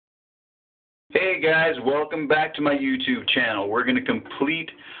Hey guys, welcome back to my YouTube channel. We're going to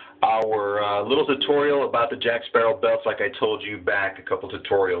complete our little tutorial about the Jack Sparrow belts like I told you back a couple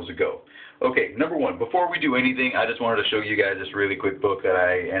tutorials ago. Okay, number one, before we do anything, I just wanted to show you guys this really quick book that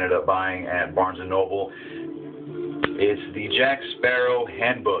I ended up buying at Barnes & Noble. It's the Jack Sparrow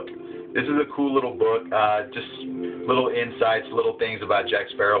Handbook. This is a cool little book, just little insights, little things about Jack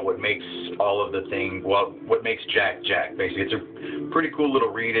Sparrow, what makes all of the things, well, what makes Jack Jack, basically. It's a pretty cool little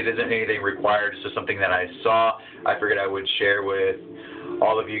read. It isn't anything required. It's just something that I saw. I figured I would share with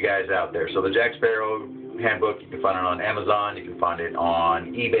all of you guys out there. So the Jack Sparrow Handbook, you can find it on Amazon, you can find it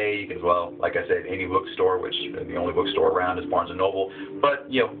on eBay, you can, well, like I said, any bookstore, which the only bookstore around is Barnes & Noble. But,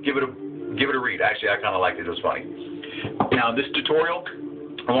 you know, give it a read. Actually, I kind of liked it. It was funny. Now, in this tutorial,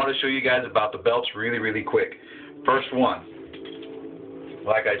 I want to show you guys about the belts really quick. First one,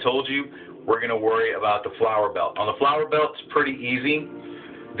 like I told you, we're going to worry about the flower belt. On the flower belt, it's pretty easy.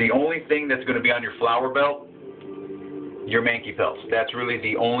 The only thing that's going to be on your flower belt, your manky pelts. That's really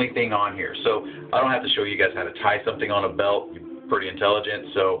the only thing on here. So I don't have to show you guys how to tie something on a belt. You're pretty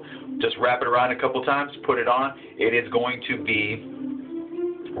intelligent. So just wrap it around a couple times, put it on. It is going to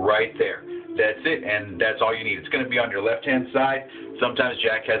be right there. That's it, and that's all you need. It's going to be on your left-hand side. Sometimes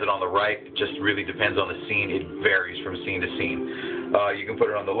Jack has it on the right. It just really depends on the scene. It varies from scene to scene. You can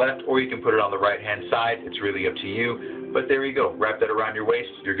put it on the left or you can put it on the right-hand side. It's really up to you. But there you go. Wrap that around your waist.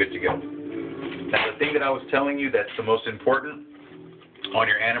 You're good to go. Now, the thing that I was telling you that's the most important,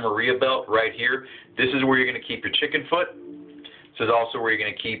 on your Anna Maria belt right here, this is where you're going to keep your chicken foot. This is also where you're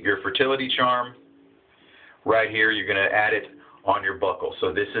going to keep your fertility charm. Right here, you're going to add it on your buckle.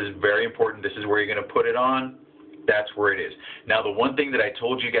 So this is very important. This is where you're going to put it on. That's where it is. Now, the one thing that I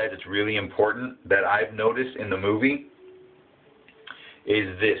told you guys that's really important that I've noticed in the movie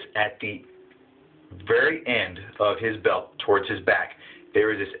is this. At the very end of his belt, towards his back,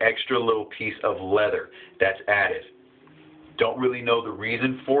 there is this extra little piece of leather that's added. Don't really know the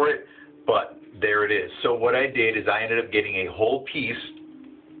reason for it, but there it is. So what I did is I ended up getting a whole piece,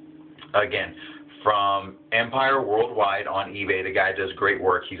 again, from Empire Worldwide on eBay. The guy does great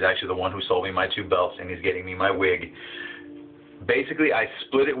work. He's actually the one who sold me my two belts, and he's getting me my wig. Basically, I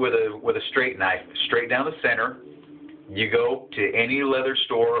split it with a straight knife, straight down the center. You go to any leather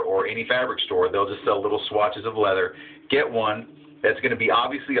store or any fabric store, they'll just sell little swatches of leather. Get one that's going to be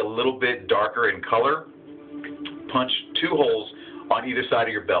obviously a little bit darker in color. Punch two holes on either side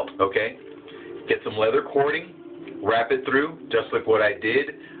of your belt, okay? Get some leather cording, wrap it through, just like what I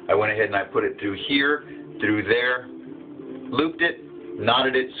did. I went ahead and I put it through here, through there, looped it,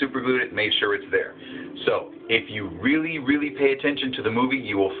 knotted it, super glued it, made sure it's there. So if you really pay attention to the movie,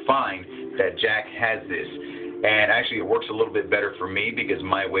 you will find that Jack has this. And actually it works a little bit better for me because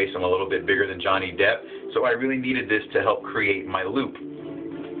my waist, I'm a little bit bigger than Johnny Depp. So I really needed this to help create my loop.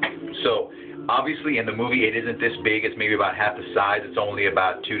 So obviously in the movie it isn't this big. It's maybe about half the size. It's only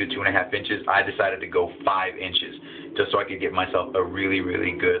about 2 to 2.5 inches. I decided to go 5 inches just so I could get myself a really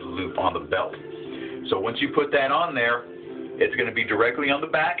good loop on the belt. So once you put that on there, it's going to be directly on the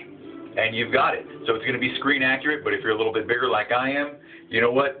back and you've got it. So it's going to be screen accurate, but if you're a little bit bigger like I am, you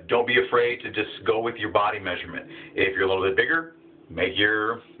know what? Don't be afraid to just go with your body measurement. If you're a little bit bigger, make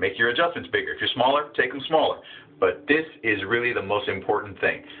your adjustments bigger. If you're smaller, take them smaller. But this is really the most important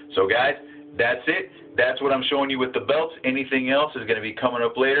thing. So guys, that's it. That's what I'm showing you with the belts. Anything else is going to be coming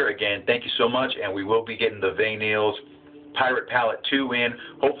up later. Again, thank you so much, and we will be getting the Nails Pirate Palette 2 in,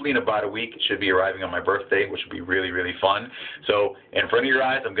 hopefully in about a week. It should be arriving on my birthday, which will be really fun. So in front of your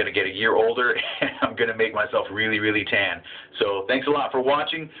eyes, I'm going to get a year older, and I'm going to make myself really tan. So thanks a lot for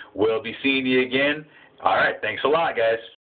watching. We'll be seeing you again. All right, thanks a lot, guys.